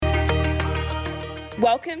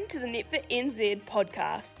Welcome to the NETFIT NZ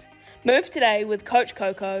podcast. Move today with Coach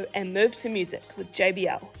Coco and move to music with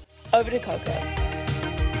JBL. Over to Coco.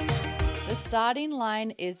 The starting line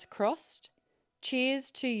is crossed. Cheers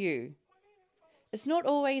to you. It's not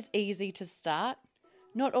always easy to start,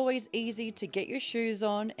 not always easy to get your shoes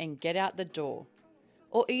on and get out the door,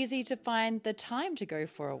 or easy to find the time to go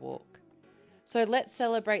for a walk. So let's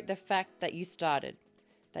celebrate the fact that you started,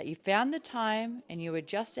 that you found the time and you were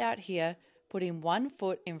just out here putting one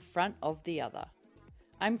foot in front of the other.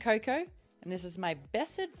 I'm Coco, and this is my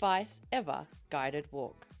best advice ever guided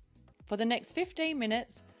walk. For the next 15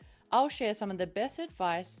 minutes, I'll share some of the best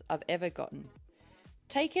advice I've ever gotten.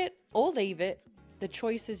 Take it or leave it, the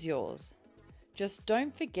choice is yours. Just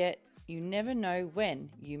don't forget, you never know when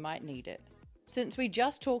you might need it. Since we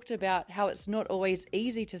just talked about how it's not always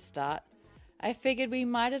easy to start, I figured we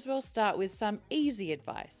might as well start with some easy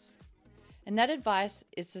advice. And that advice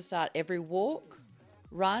is to start every walk,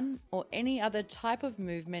 run, or any other type of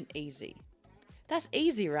movement easy. That's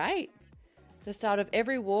easy, right? The start of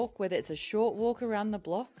every walk, whether it's a short walk around the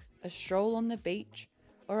block, a stroll on the beach,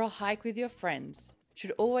 or a hike with your friends,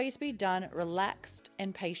 should always be done relaxed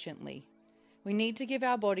and patiently. We need to give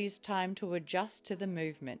our bodies time to adjust to the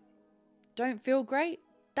movement. Don't feel great?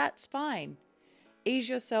 That's fine. Ease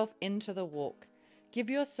yourself into the walk. Give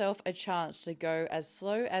yourself a chance to go as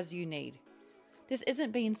slow as you need. This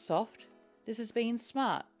isn't being soft, this is being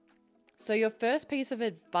smart. So your first piece of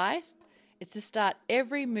advice is to start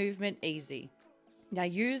every movement easy. Now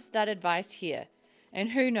use that advice here. And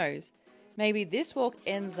who knows, maybe this walk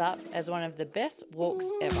ends up as one of the best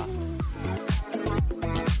walks ever.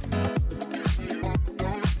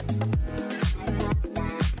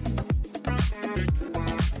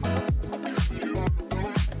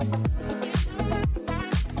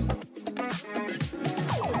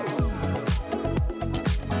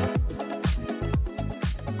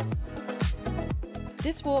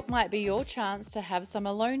 This walk might be your chance to have some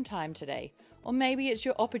alone time today, or maybe it's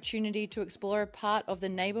your opportunity to explore a part of the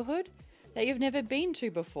neighbourhood that you've never been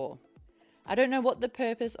to before. I don't know what the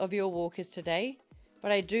purpose of your walk is today,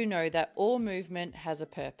 but I do know that all movement has a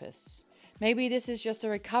purpose. Maybe this is just a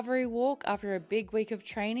recovery walk after a big week of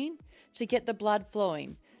training to get the blood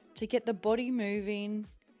flowing, to get the body moving,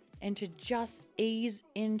 and to just ease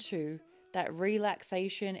into that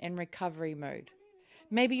relaxation and recovery mode.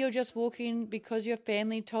 Maybe you're just walking because your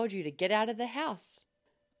family told you to get out of the house.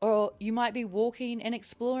 Or you might be walking and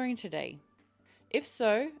exploring today. If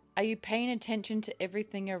so, are you paying attention to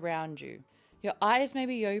everything around you? Your eyes may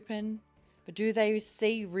be open, but do they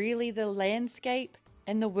see really the landscape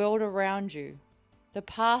and the world around you? The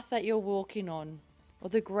path that you're walking on, or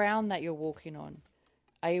the ground that you're walking on?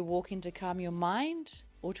 Are you walking to calm your mind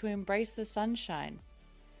or to embrace the sunshine?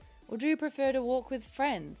 Or do you prefer to walk with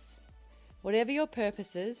friends? Whatever your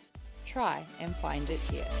purpose is, try and find it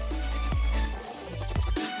here.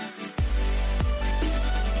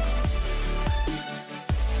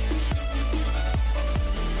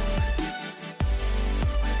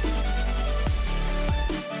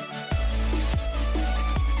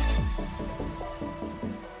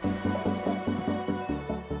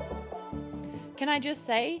 Can I just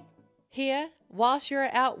say, here, whilst you're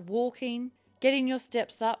out walking, getting your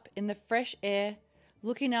steps up in the fresh air,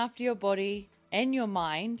 looking after your body and your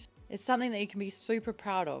mind is something that you can be super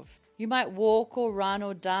proud of. You might walk or run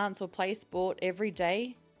or dance or play sport every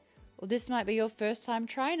day, or this might be your first time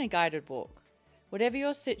trying a guided walk. Whatever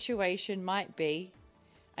your situation might be,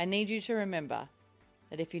 I need you to remember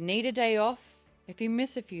that if you need a day off, if you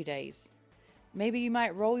miss a few days, maybe you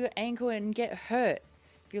might roll your ankle and get hurt.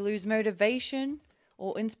 If you lose motivation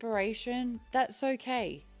or inspiration, that's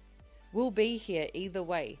okay. We'll be here either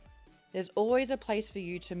way. There's always a place for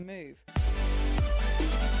you to move.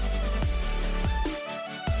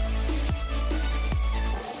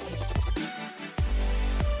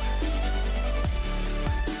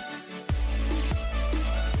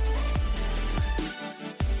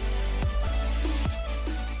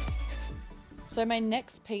 So my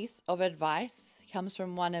next piece of advice comes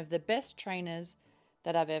from one of the best trainers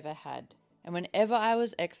that I've ever had. And whenever I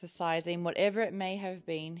was exercising, whatever it may have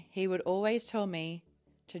been, he would always tell me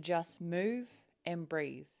to just move and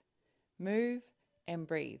breathe. Move and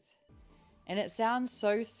breathe. And it sounds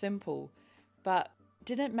so simple, but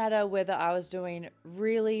didn't matter whether I was doing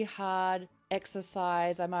really hard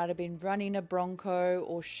exercise, I might have been running a bronco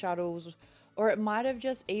or shuttles, or it might have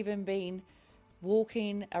just even been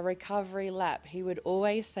walking a recovery lap. He would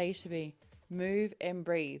always say to me, move and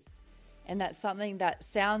breathe. And that's something that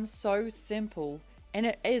sounds so simple, and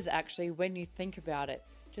it is actually when you think about it.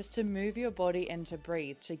 Just to move your body and to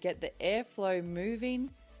breathe, to get the airflow moving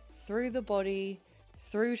through the body,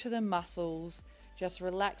 through to the muscles, just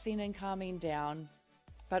relaxing and calming down,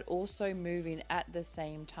 but also moving at the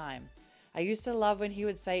same time. I used to love when he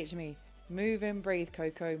would say it to me, move and breathe,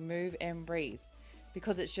 Coco, move and breathe.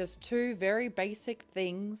 Because it's just two very basic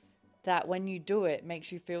things that when you do it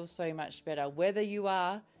makes you feel so much better. Whether you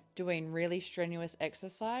are doing really strenuous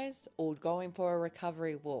exercise or going for a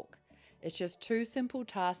recovery walk. It's just two simple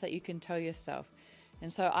tasks that you can tell yourself.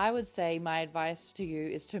 And so I would say my advice to you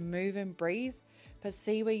is to move and breathe, but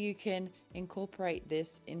see where you can incorporate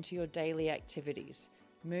this into your daily activities.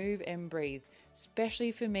 Move and breathe,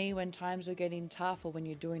 especially for me when times are getting tough or when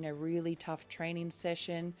you're doing a really tough training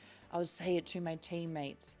session. I would say it to my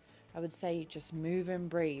teammates. I would say just move and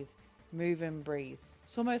breathe, move and breathe.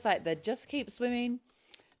 It's almost like the just keep swimming.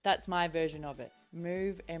 That's my version of it.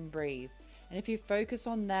 Move and breathe. And if you focus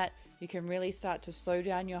on that, you can really start to slow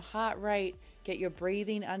down your heart rate, get your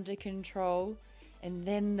breathing under control, and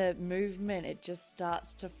then the movement, it just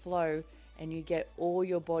starts to flow and you get all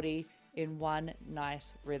your body in one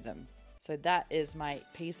nice rhythm. So that is my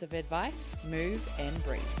piece of advice. Move and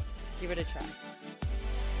breathe. Give it a try.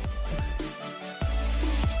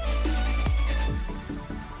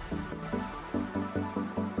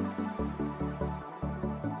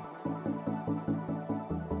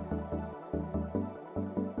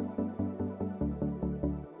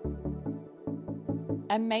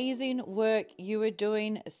 Amazing work. You are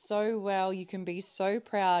doing so well. You can be so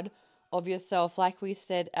proud of yourself. Like we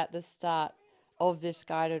said at the start of this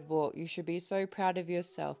guided walk, you should be so proud of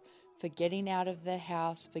yourself for getting out of the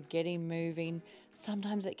house, for getting moving.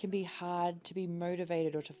 Sometimes it can be hard to be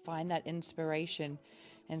motivated or to find that inspiration.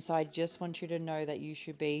 And so I just want you to know that you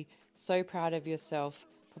should be so proud of yourself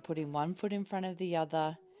for putting one foot in front of the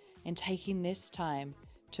other and taking this time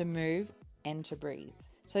to move and to breathe.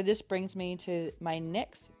 So this brings me to my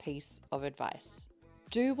next piece of advice.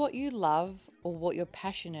 Do what you love or what you're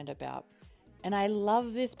passionate about. And I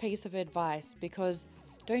love this piece of advice because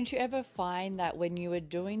don't you ever find that when you are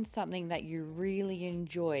doing something that you really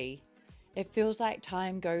enjoy, it feels like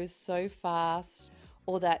time goes so fast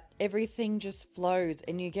or that everything just flows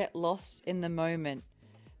and you get lost in the moment.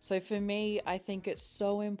 So for me, I think it's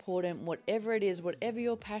so important, whatever it is, whatever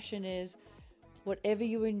your passion is, whatever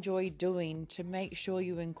you enjoy doing, to make sure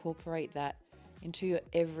you incorporate that into your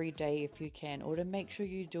everyday if you can, or to make sure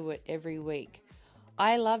you do it every week.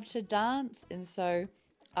 I love to dance, and so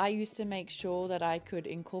I used to make sure that I could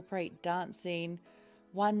incorporate dancing.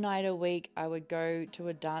 One night a week, I would go to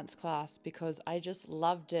a dance class because I just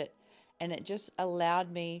loved it, and it just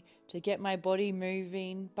allowed me to get my body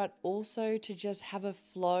moving, but also to just have a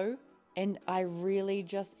flow. And I really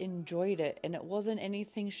just enjoyed it. And it wasn't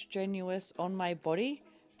anything strenuous on my body,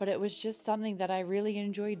 but it was just something that I really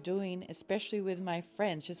enjoyed doing, especially with my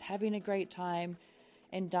friends, just having a great time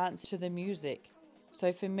and dance to the music.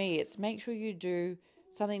 So for me, it's make sure you do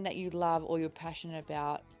something that you love or you're passionate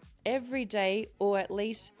about every day or at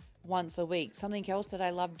least once a week. Something else that I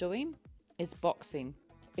love doing is boxing.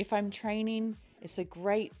 If I'm training, it's a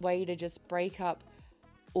great way to just break up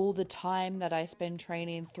all the time that I spend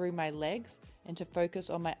training through my legs and to focus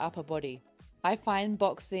on my upper body. I find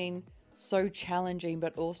boxing so challenging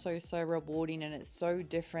but also so rewarding, and it's so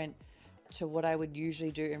different to what I would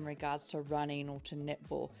usually do in regards to running or to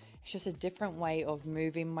netball. It's just a different way of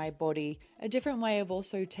moving my body, a different way of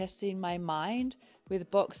also testing my mind. With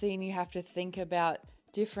boxing, you have to think about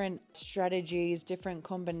different strategies, different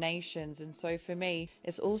combinations. And so for me,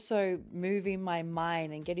 it's also moving my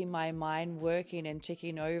mind and getting my mind working and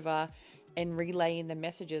ticking over and relaying the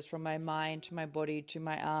messages from my mind to my body to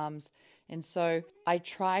my arms. And so I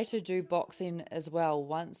try to do boxing as well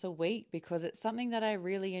once a week because it's something that I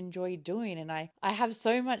really enjoy doing. And I have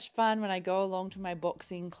so much fun when I go along to my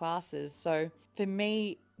boxing classes. So for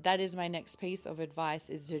me, that is my next piece of advice,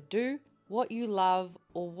 is to do what you love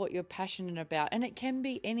or what you're passionate about. And it can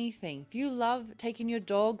be anything. If you love taking your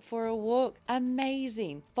dog for a walk,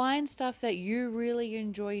 amazing. Find stuff that you really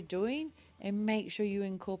enjoy doing and make sure you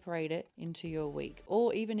incorporate it into your week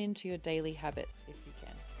or even into your daily habits if you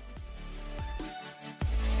can.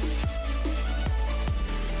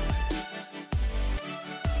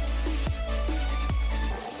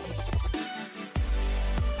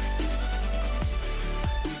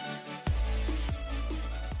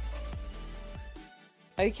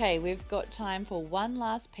 Okay, we've got time for one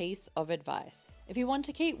last piece of advice. If you want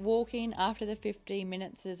to keep walking after the 15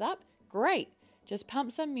 minutes is up, great. Just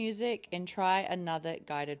pump some music and try another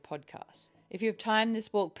guided podcast. If you've timed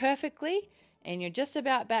this walk perfectly and you're just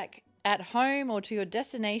about back at home or to your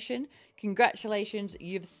destination, congratulations,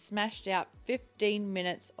 you've smashed out 15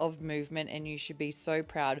 minutes of movement and you should be so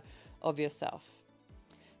proud of yourself.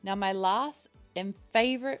 Now, my last and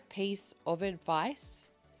favorite piece of advice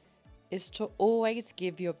is to always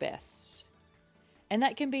give your best. And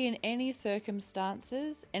that can be in any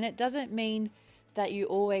circumstances, and it doesn't mean that you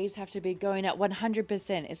always have to be going at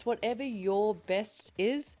 100%. It's whatever your best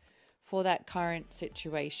is for that current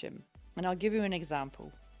situation. And I'll give you an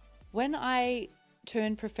example. When I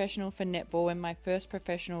turned professional for netball and my first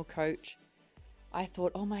professional coach, I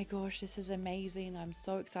thought, oh my gosh, this is amazing. I'm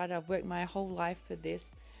so excited. I've worked my whole life for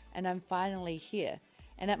this and I'm finally here.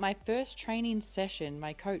 And at my first training session,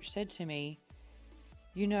 my coach said to me,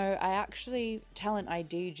 you know, I actually talent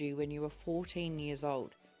ID'd you when you were 14 years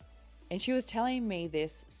old. And she was telling me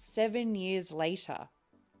this 7 years later.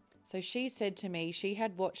 So she said to me, she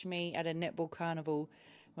had watched me at a netball carnival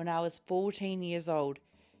when I was 14 years old.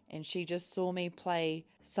 And she just saw me play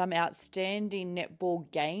some outstanding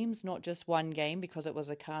netball games, not just one game because it was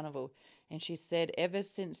a carnival. And she said ever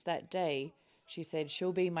since that day, she said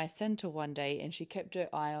she'll be my center one day. And she kept her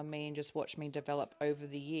eye on me and just watched me develop over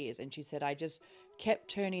the years. And she said I just kept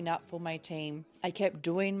turning up for my team. I kept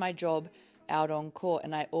doing my job out on court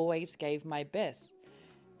and I always gave my best.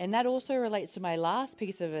 And that also relates to my last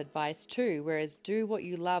piece of advice too, whereas do what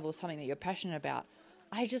you love or something that you're passionate about.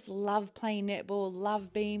 I just love playing netball,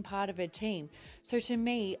 love being part of a team. So to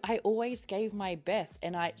me, I always gave my best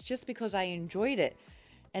and it's just because I enjoyed it.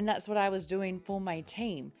 And that's what I was doing for my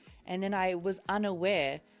team. And then I was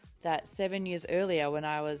unaware that 7 years earlier when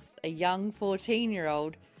I was a young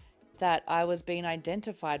 14-year-old, that I was being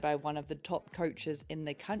identified by one of the top coaches in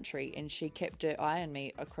the country, and she kept her eye on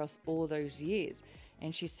me across all those years.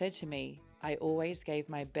 And she said to me, I always gave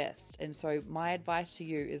my best. And so my advice to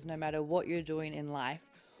you is no matter what you're doing in life,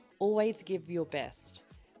 always give your best.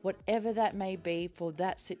 Whatever that may be for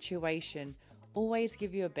that situation, always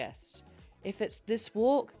give your best. If it's this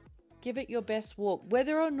walk, give it your best walk.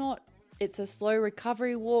 Whether or not it's a slow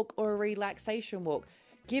recovery walk or a relaxation walk,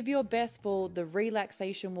 give your best for the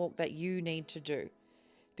relaxation walk that you need to do,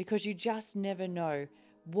 because you just never know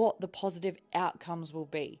what the positive outcomes will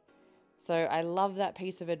be. So I love that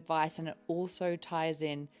piece of advice, and it also ties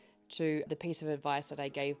in to the piece of advice that I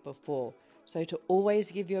gave before. So to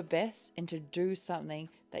always give your best and to do something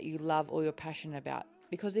that you love or you're passionate about,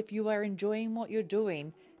 because if you are enjoying what you're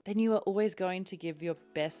doing, then you are always going to give your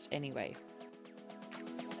best anyway.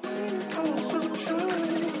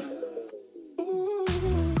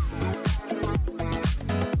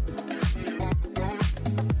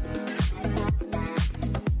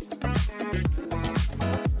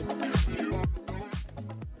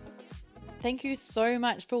 Thank you so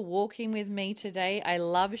much for walking with me today. I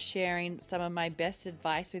love sharing some of my best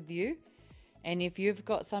advice with you. And if you've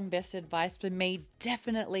got some best advice for me,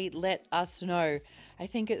 definitely let us know. I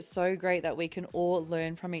think it's so great that we can all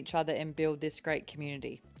learn from each other and build this great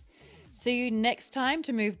community. See you next time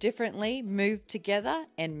to move differently, move together,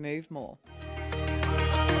 and move more.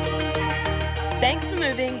 Thanks for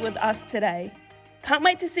moving with us today. Can't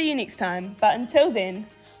wait to see you next time, but until then,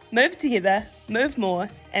 move together, move more,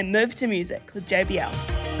 and move to music with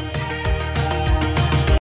JBL.